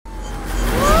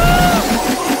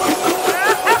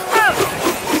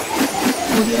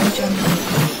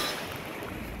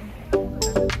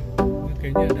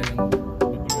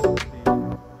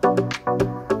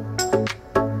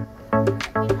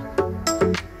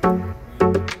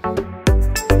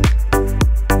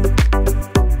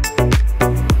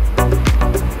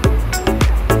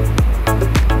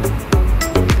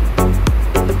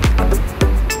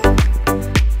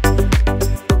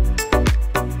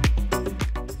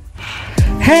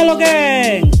Halo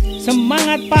gengs,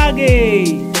 semangat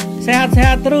pagi.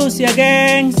 Sehat-sehat terus ya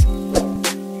gengs.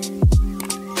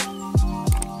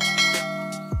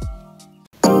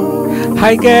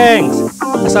 Hai gengs,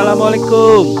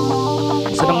 assalamualaikum.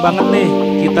 Seneng banget nih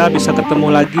kita bisa ketemu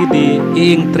lagi di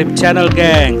iink Trip Channel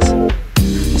gengs.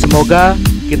 Semoga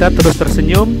kita terus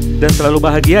tersenyum dan selalu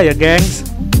bahagia ya gengs.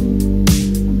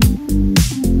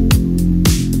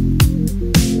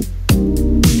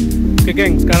 Oke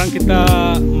geng, sekarang kita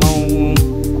mau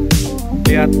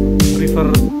lihat river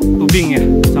tubing ya,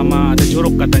 sama ada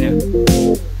curug katanya.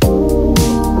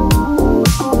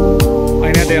 Nah,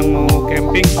 ini ada yang mau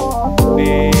camping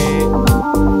di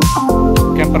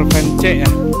Campervan C ya.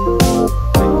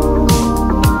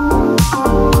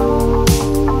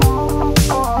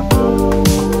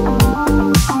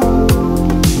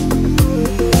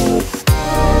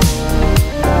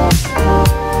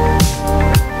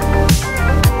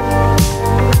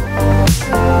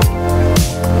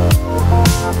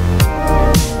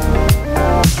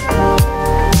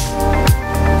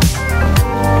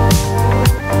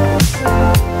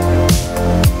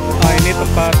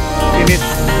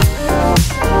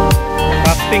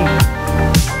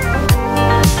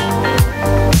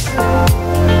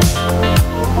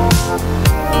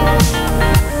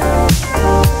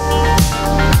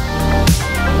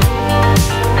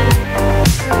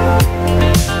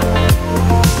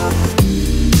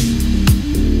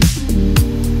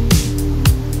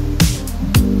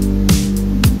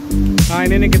 Nah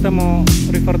ini nih kita mau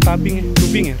river tubing.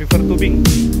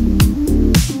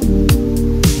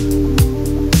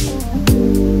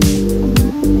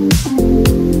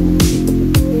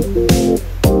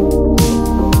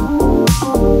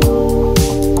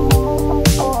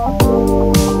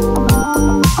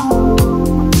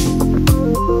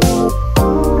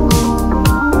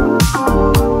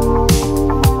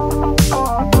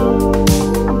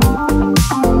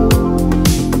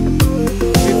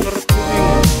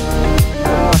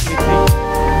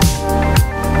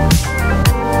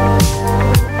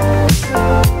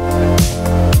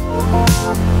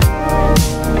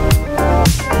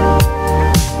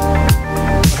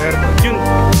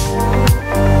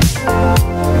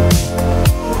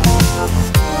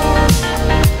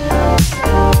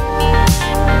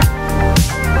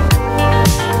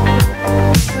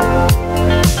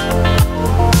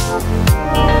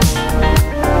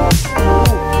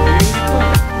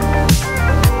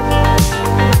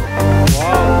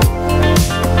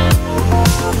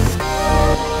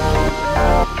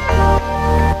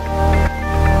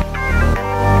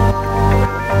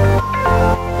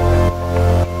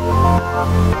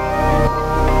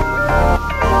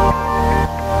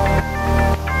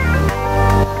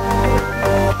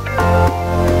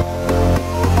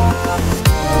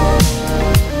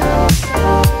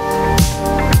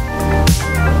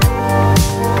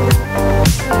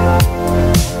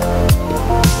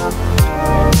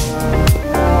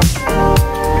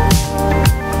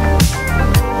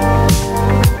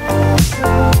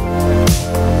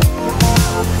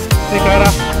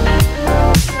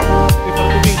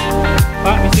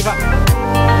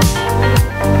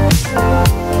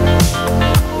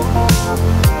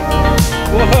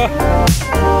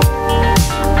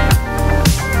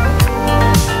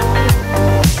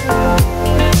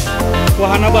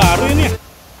 Wahana baru ini ya.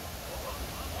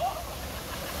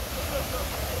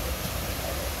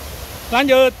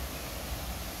 Lanjut.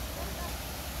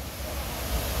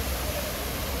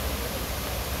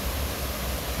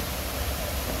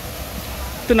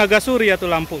 Tenaga surya tuh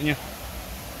lampunya.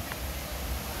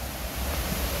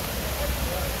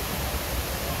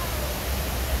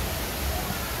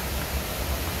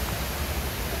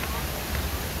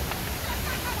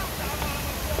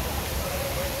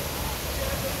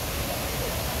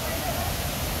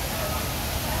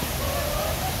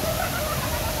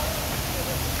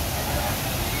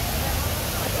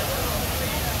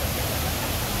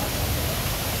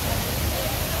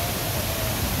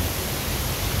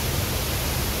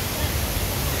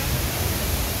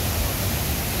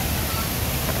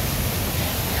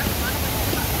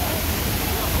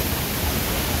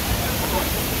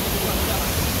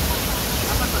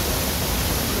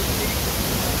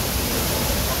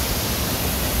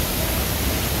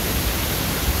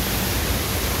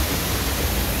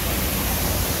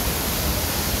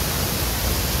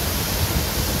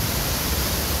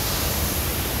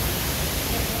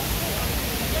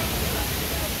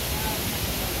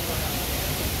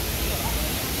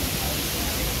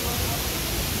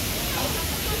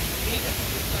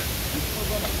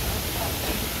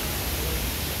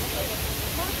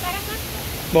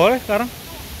 Boleh sekarang.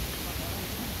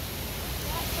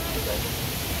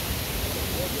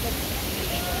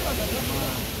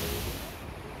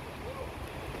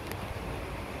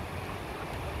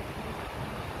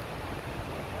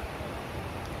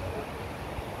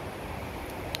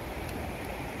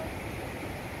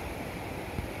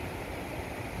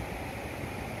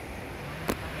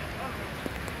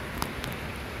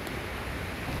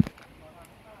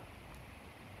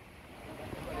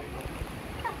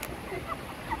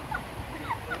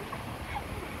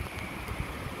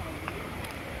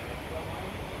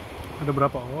 Ada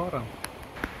berapa orang?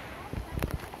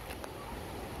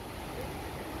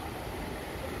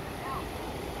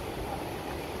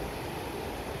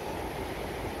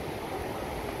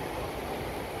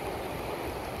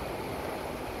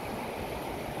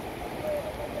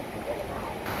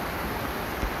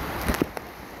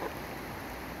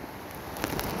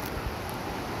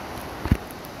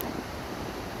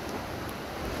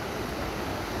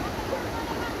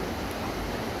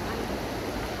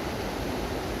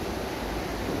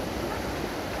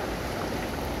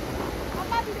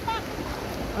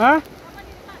 Hah?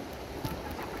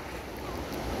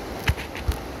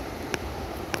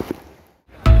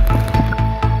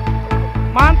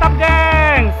 Mantap,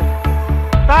 gengs!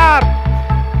 Start!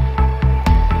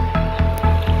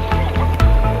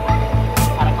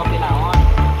 Ada kopi naon?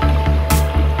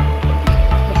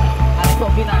 Ada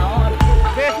kopi naon?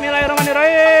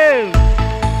 Bismillahirrahmanirrahim!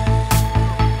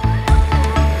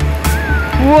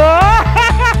 Wow!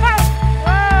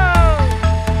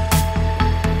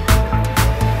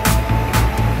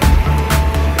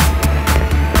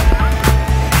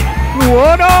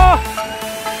 Waduh!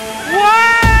 Woi!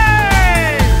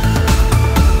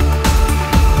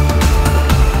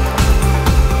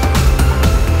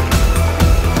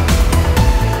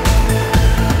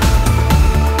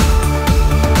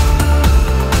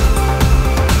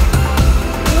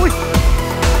 Wih!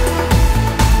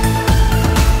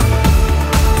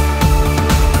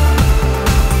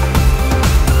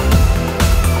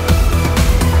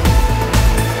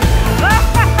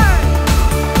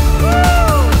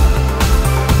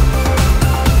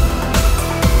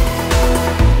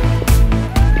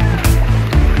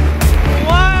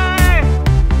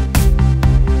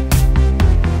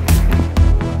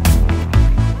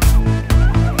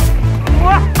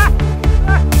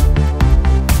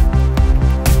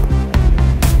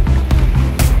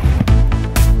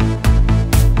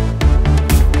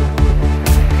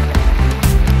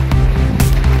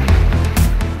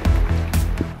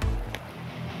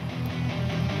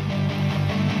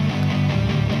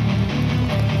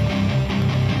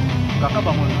 Kakak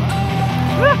bangun.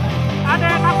 Ada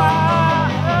kakak.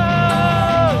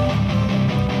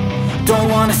 Don't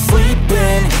wanna sleep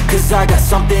in, cause I got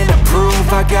something to prove.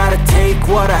 I gotta take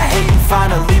what I hate and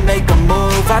finally make a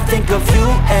move. I think of you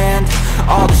and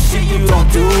all the shit you don't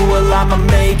do. Well, I'ma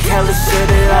make hella sure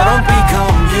that I don't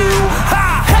become you.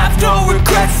 Have no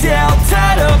regrets, yeah, I'll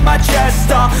tie up my chest.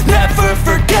 I'll never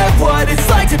forget what it's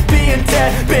like to be in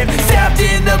debt. Been stabbed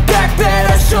in the back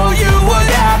bed, I'll show you what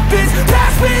happens.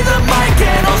 Pass me the mic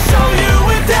and I'll show you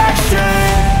with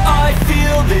action. I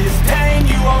feel this pain,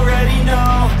 you already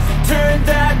know. Turn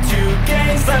that to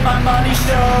gains, let my money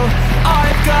show.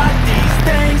 I've got these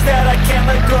things that I can't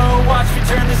let go. Watch me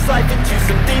turn this life into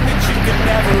something that you could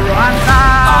never own.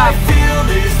 I feel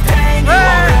this pain, you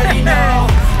already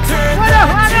know. Turn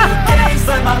that to gains,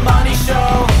 let my money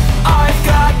show. I've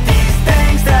got these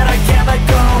things that I can't let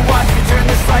go. Watch me turn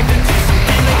this life into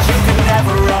something that you could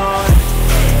never own.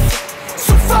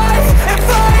 So fight and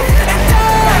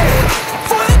die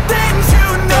for the things you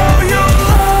know you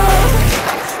love.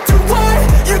 Do what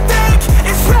you think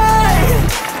is right,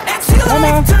 and see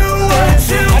life do what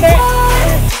you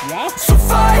want. So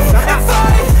fight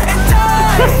and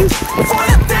die for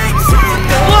the things you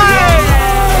know you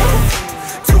love.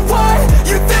 Do what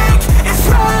you think is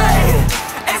right,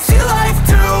 and see life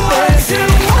do what you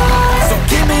want. So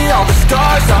give me all the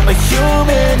scars, I'm a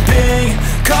human being.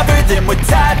 Cover them with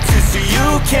tattoos so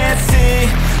you can't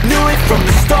see. Knew it from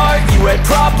the start, you had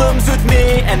problems with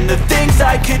me and the things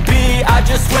I could be, I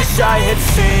just wish I had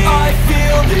seen. I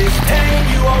feel this pain,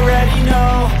 you already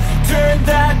know. Turn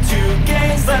that to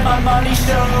gains, let my money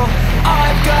show.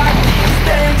 I've got these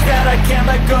things that I can't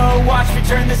let go. Watch me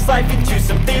turn this life into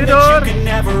something that you can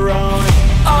never own.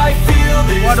 I feel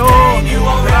this pain, you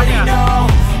already know.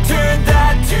 Turn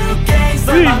that to gains,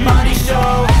 let my money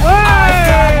show. I've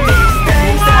got these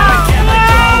things that I can't let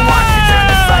go. Watch me turn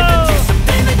this life into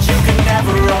something that you can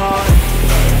never own.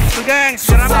 Gengs,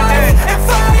 So fight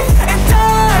and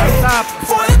die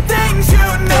for the things you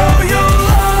know you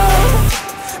love.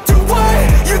 Do what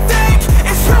you think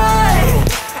is right,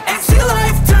 and see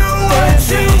life do what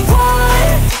you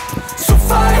want. So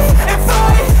fight and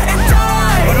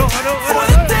die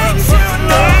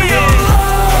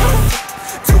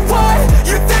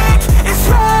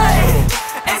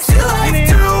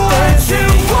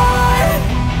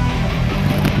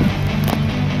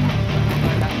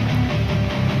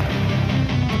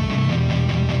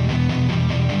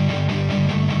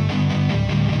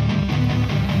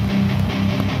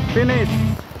finish.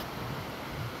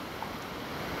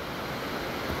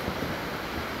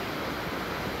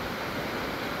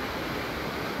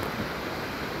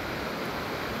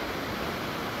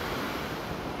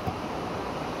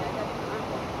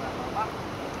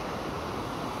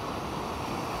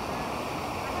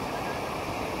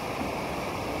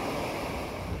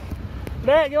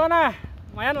 Dek, gimana?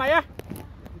 Lumayan lah ya.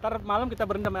 Ntar malam kita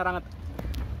berendam air hangat.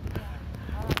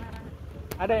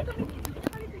 Adek.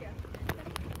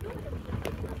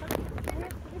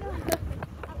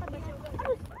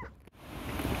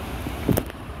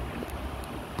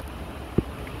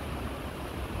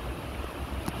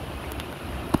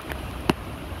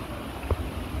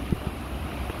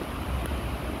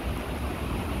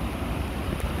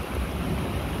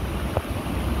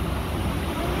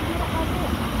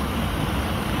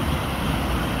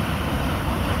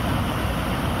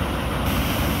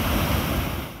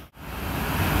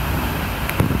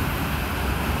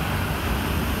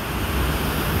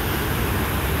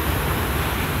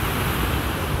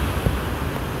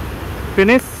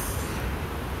 Finish.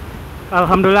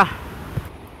 Alhamdulillah.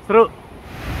 Seru.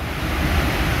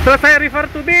 Selesai river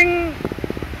tubing,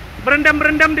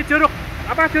 berendam-berendam di Curug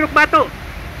Batu.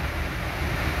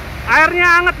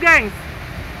 Airnya hangat, gengs.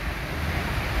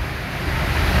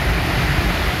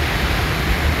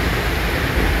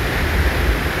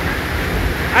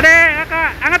 Adek, kakak,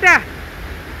 hangat ya?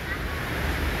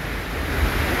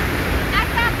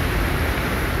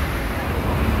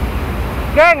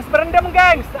 Gengs, berendam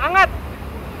gengs, hangat.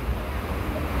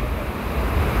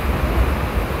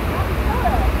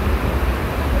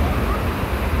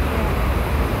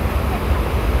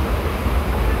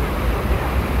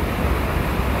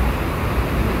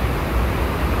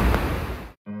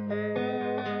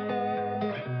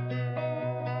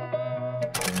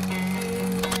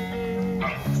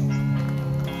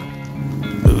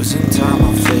 Losing time,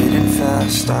 I'm fading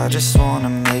fast. I just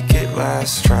wanna make it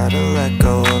last. Try to let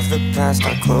go of the past.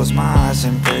 I close my eyes,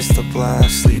 embrace the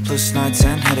blast. Sleepless nights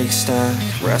and headaches stack.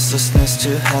 Restlessness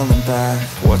to hell and back.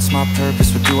 What's my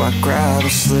purpose? What do I grab? A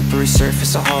slippery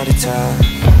surface, a heart attack.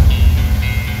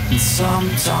 And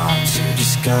sometimes you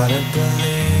just gotta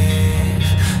believe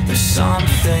there's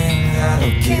something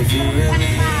that'll give you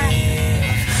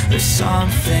relief. There's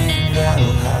something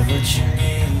that'll have what you need.